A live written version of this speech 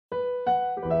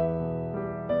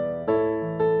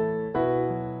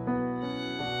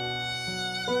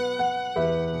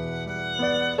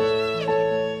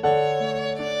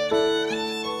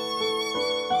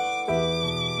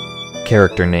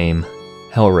Character name: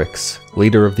 Helryx,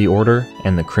 leader of the Order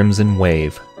and the Crimson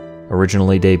Wave.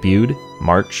 Originally debuted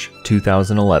March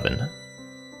 2011.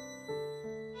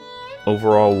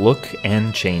 Overall look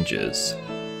and changes.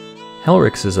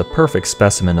 Helryx is a perfect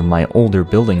specimen of my older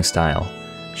building style.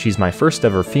 She's my first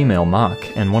ever female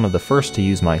MOC and one of the first to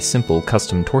use my simple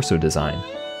custom torso design.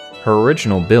 Her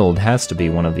original build has to be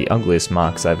one of the ugliest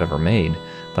MOCs I've ever made,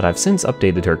 but I've since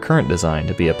updated her current design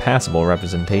to be a passable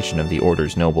representation of the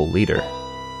Order's noble leader.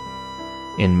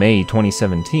 In May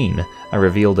 2017, I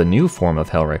revealed a new form of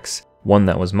Helryx, one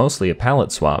that was mostly a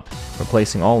palette swap,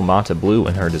 replacing all Mata blue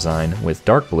in her design with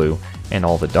dark blue and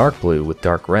all the dark blue with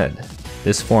dark red.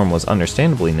 This form was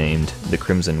understandably named the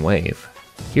Crimson Wave.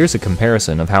 Here's a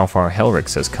comparison of how far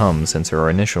Helryx has come since her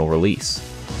initial release.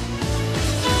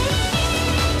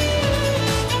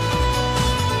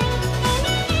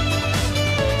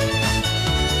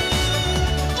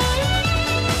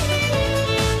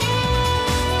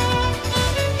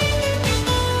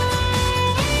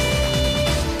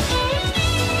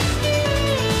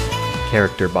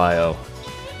 Character bio.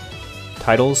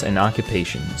 Titles and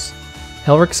occupations.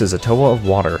 Helryx is a Toa of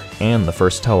water and the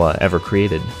first Toa ever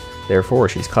created. Therefore,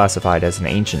 she's classified as an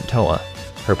ancient Toa.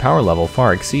 Her power level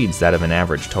far exceeds that of an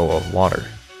average Toa of water.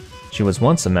 She was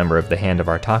once a member of the Hand of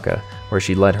Artaka, where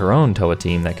she led her own Toa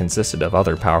team that consisted of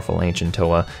other powerful ancient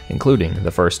Toa, including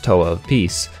the first Toa of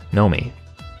Peace, Nomi.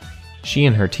 She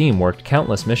and her team worked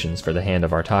countless missions for the Hand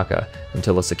of Artaka,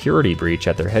 until a security breach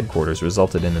at their headquarters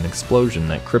resulted in an explosion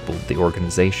that crippled the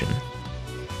organization.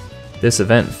 This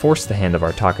event forced the Hand of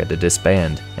Artaka to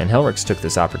disband, and Helryx took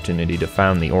this opportunity to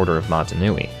found the Order of Mata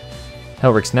Nui.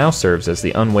 Helryx now serves as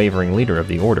the unwavering leader of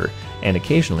the Order, and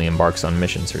occasionally embarks on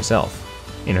missions herself.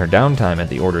 In her downtime at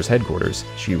the Order's headquarters,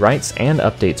 she writes and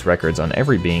updates records on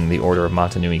every being the Order of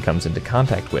Mata Nui comes into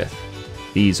contact with.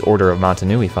 These Order of Mata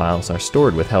Nui files are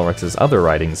stored with Helryx's other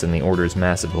writings in the Order's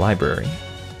massive library.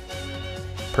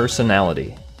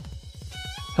 Personality.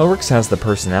 Helryx has the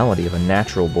personality of a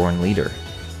natural-born leader.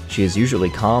 She is usually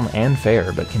calm and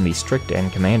fair, but can be strict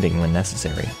and commanding when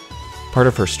necessary. Part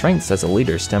of her strengths as a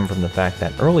leader stem from the fact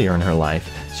that earlier in her life,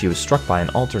 she was struck by an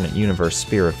alternate universe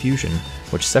spear of fusion,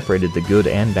 which separated the good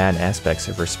and bad aspects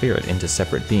of her spirit into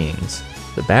separate beings.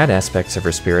 The bad aspects of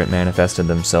her spirit manifested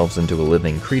themselves into a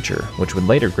living creature, which would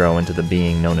later grow into the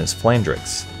being known as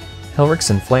Flandrix.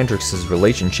 Helryx and Flandrix's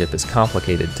relationship is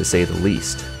complicated to say the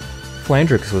least.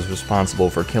 Flandrix was responsible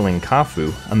for killing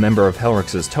Kafu, a member of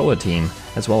Helryx's Toa team,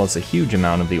 as well as a huge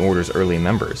amount of the Order's early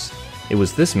members. It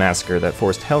was this massacre that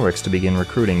forced Helryx to begin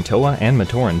recruiting Toa and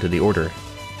Matoran to the Order.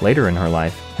 Later in her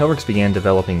life, Helryx began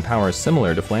developing powers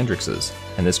similar to Flandrix's,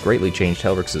 and this greatly changed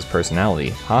Helryx's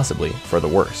personality, possibly for the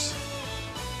worse.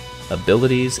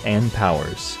 Abilities and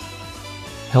powers.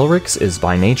 Helryx is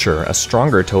by nature a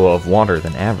stronger Toa of water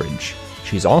than average.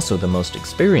 She's also the most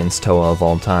experienced Toa of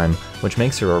all time, which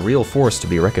makes her a real force to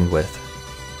be reckoned with.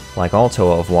 Like all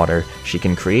Toa of water, she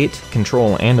can create,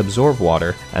 control, and absorb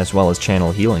water, as well as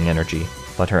channel healing energy,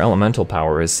 but her elemental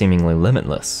power is seemingly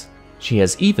limitless. She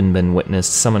has even been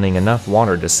witnessed summoning enough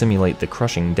water to simulate the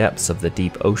crushing depths of the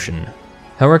deep ocean.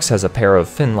 Helryx has a pair of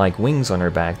fin-like wings on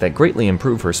her back that greatly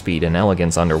improve her speed and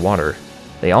elegance underwater.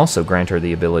 They also grant her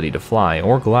the ability to fly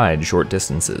or glide short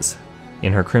distances.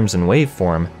 In her Crimson Wave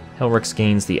form, Helryx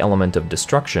gains the element of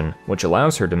destruction, which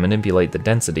allows her to manipulate the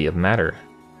density of matter.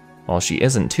 While she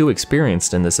isn't too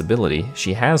experienced in this ability,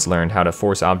 she has learned how to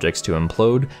force objects to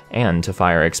implode and to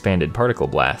fire expanded particle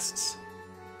blasts.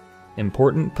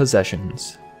 Important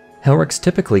possessions. Helryx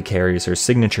typically carries her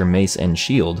signature mace and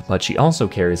shield, but she also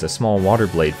carries a small water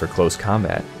blade for close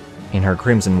combat. In her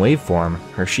Crimson Wave form,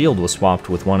 her shield was swapped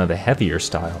with one of a heavier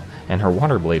style, and her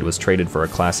water blade was traded for a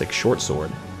classic short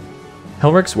sword.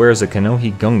 Helryx wears a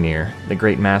Kanohi Gungnir, the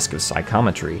Great Mask of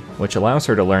Psychometry, which allows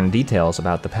her to learn details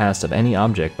about the past of any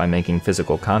object by making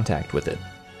physical contact with it.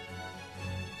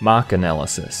 MOC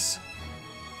analysis.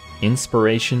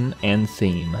 Inspiration and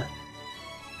theme.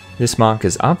 This MOC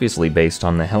is obviously based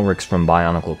on the Helryx from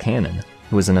BIONICLE canon,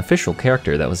 who is an official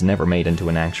character that was never made into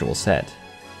an actual set.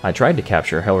 I tried to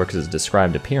capture Helryx's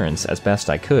described appearance as best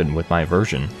I could with my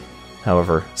version.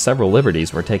 However, several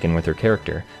liberties were taken with her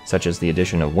character, such as the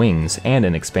addition of wings and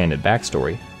an expanded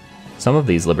backstory. Some of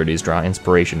these liberties draw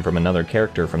inspiration from another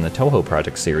character from the Toho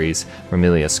Project series,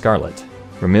 Remilia Scarlet.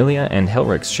 Remilia and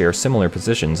Helryx share similar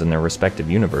positions in their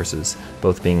respective universes,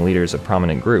 both being leaders of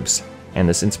prominent groups, and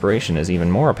this inspiration is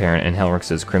even more apparent in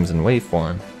Helryx's Crimson Wave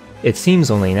form. It seems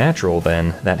only natural,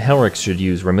 then, that Helryx should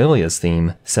use Remilia's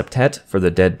theme, Septette for the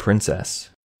Dead Princess.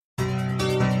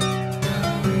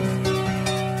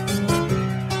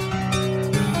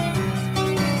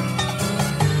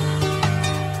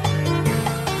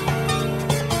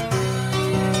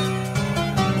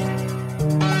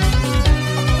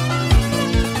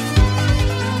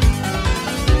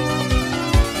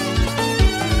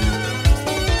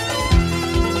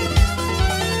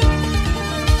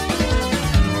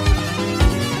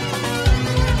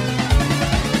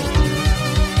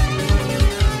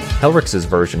 Helryx's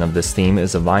version of this theme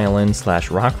is a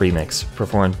violin/rock remix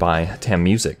performed by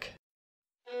TAMUSIC.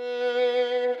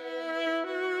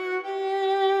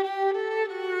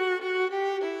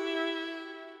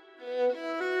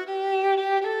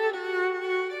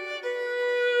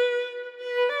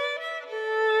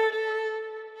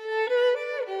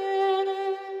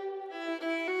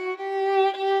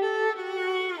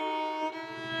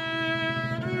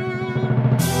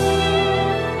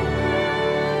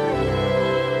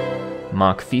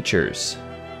 MOC features.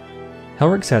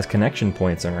 Helryx has connection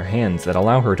points on her hands that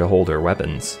allow her to hold her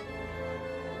weapons.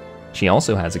 She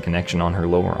also has a connection on her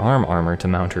lower arm armor to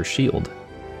mount her shield.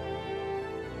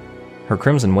 Her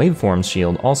Crimson Waveforms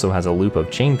shield also has a loop of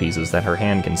chain pieces that her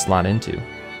hand can slot into.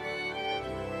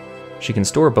 She can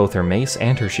store both her mace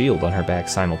and her shield on her back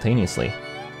simultaneously.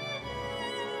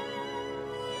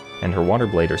 And her water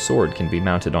blade or sword can be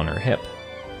mounted on her hip.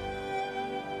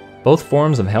 Both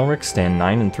forms of Helryx stand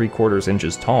 9 3/4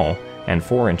 inches tall and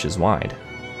 4 inches wide.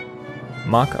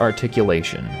 MOC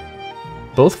articulation.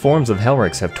 Both forms of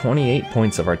Helryx have 28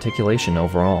 points of articulation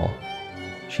overall.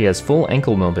 She has full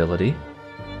ankle mobility,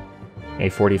 a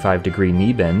 45-degree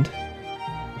knee bend,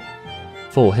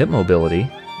 full hip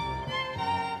mobility,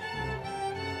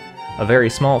 a very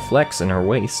small flex in her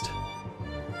waist,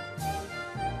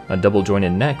 a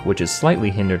double-jointed neck which is slightly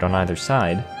hindered on either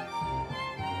side,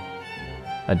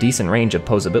 a decent range of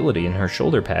posability in her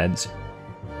shoulder pads,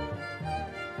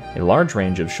 a large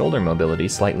range of shoulder mobility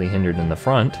slightly hindered in the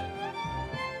front,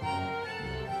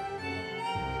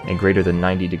 a greater than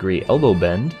 90-degree elbow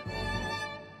bend,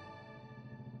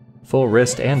 full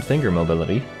wrist and finger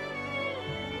mobility,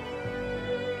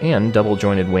 and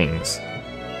double-jointed wings.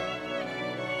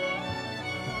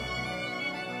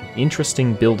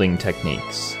 Interesting building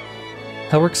techniques.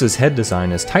 Helryx's head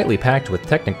design is tightly packed with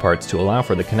Technic parts to allow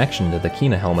for the connection to the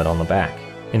Kina helmet on the back.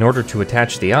 In order to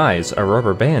attach the eyes, a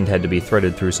rubber band had to be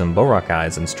threaded through some Borak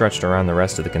eyes and stretched around the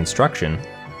rest of the construction.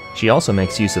 She also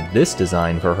makes use of this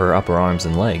design for her upper arms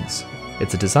and legs.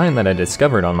 It's a design that I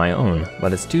discovered on my own,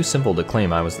 but it's too simple to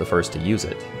claim I was the first to use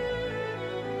it.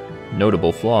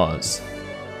 Notable flaws.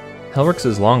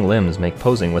 Helryx's long limbs make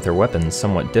posing with her weapons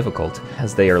somewhat difficult,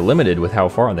 as they are limited with how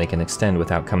far they can extend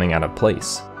without coming out of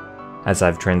place. As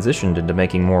I've transitioned into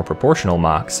making more proportional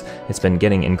MOCs, it's been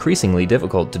getting increasingly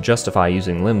difficult to justify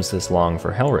using limbs this long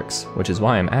for Helryx, which is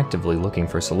why I'm actively looking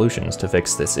for solutions to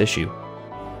fix this issue.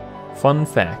 Fun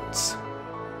facts.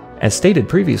 As stated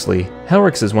previously,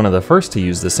 Helryx is one of the first to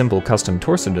use the simple custom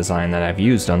torso design that I've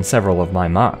used on several of my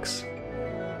MOCs.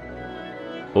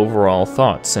 Overall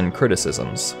thoughts and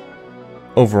criticisms.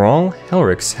 Overall,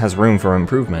 Helryx has room for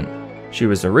improvement. She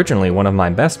was originally one of my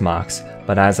best MOCs,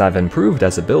 but as I've improved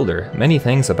as a builder, many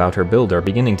things about her build are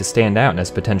beginning to stand out as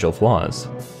potential flaws.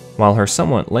 While her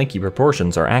somewhat lanky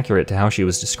proportions are accurate to how she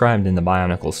was described in the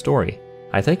Bionicle story,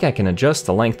 I think I can adjust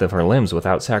the length of her limbs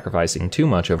without sacrificing too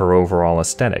much of her overall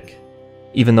aesthetic.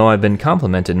 Even though I've been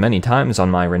complimented many times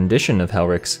on my rendition of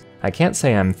Helryx, I can't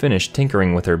say I'm finished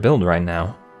tinkering with her build right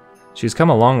now. She's come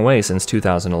a long way since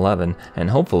 2011, and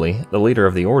hopefully, the leader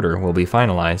of the Order will be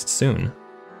finalized soon.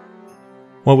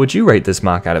 What would you rate this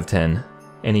MOC out of 10?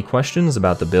 Any questions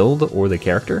about the build or the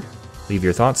character? Leave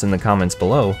your thoughts in the comments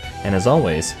below, and as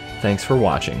always, thanks for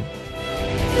watching.